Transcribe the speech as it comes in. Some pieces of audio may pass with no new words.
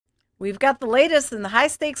We've got the latest in the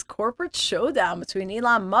high-stakes corporate showdown between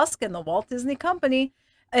Elon Musk and the Walt Disney Company.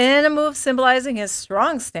 In a move symbolizing his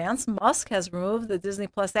strong stance, Musk has removed the Disney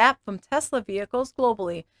Plus app from Tesla vehicles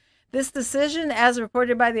globally. This decision, as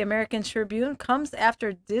reported by the American Tribune, comes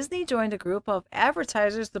after Disney joined a group of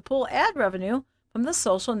advertisers to pull ad revenue from the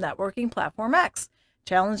social networking platform X,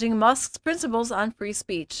 challenging Musk's principles on free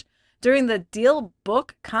speech. During the Deal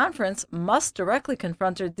Book conference, Musk directly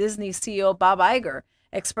confronted Disney CEO Bob Iger,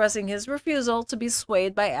 expressing his refusal to be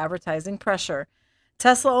swayed by advertising pressure.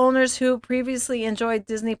 Tesla owners who previously enjoyed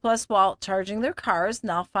Disney Plus while charging their cars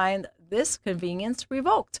now find this convenience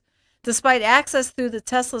revoked. Despite access through the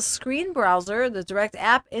Tesla screen browser, the direct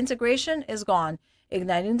app integration is gone,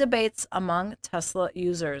 igniting debates among Tesla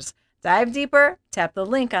users. Dive deeper, tap the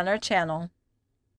link on our channel.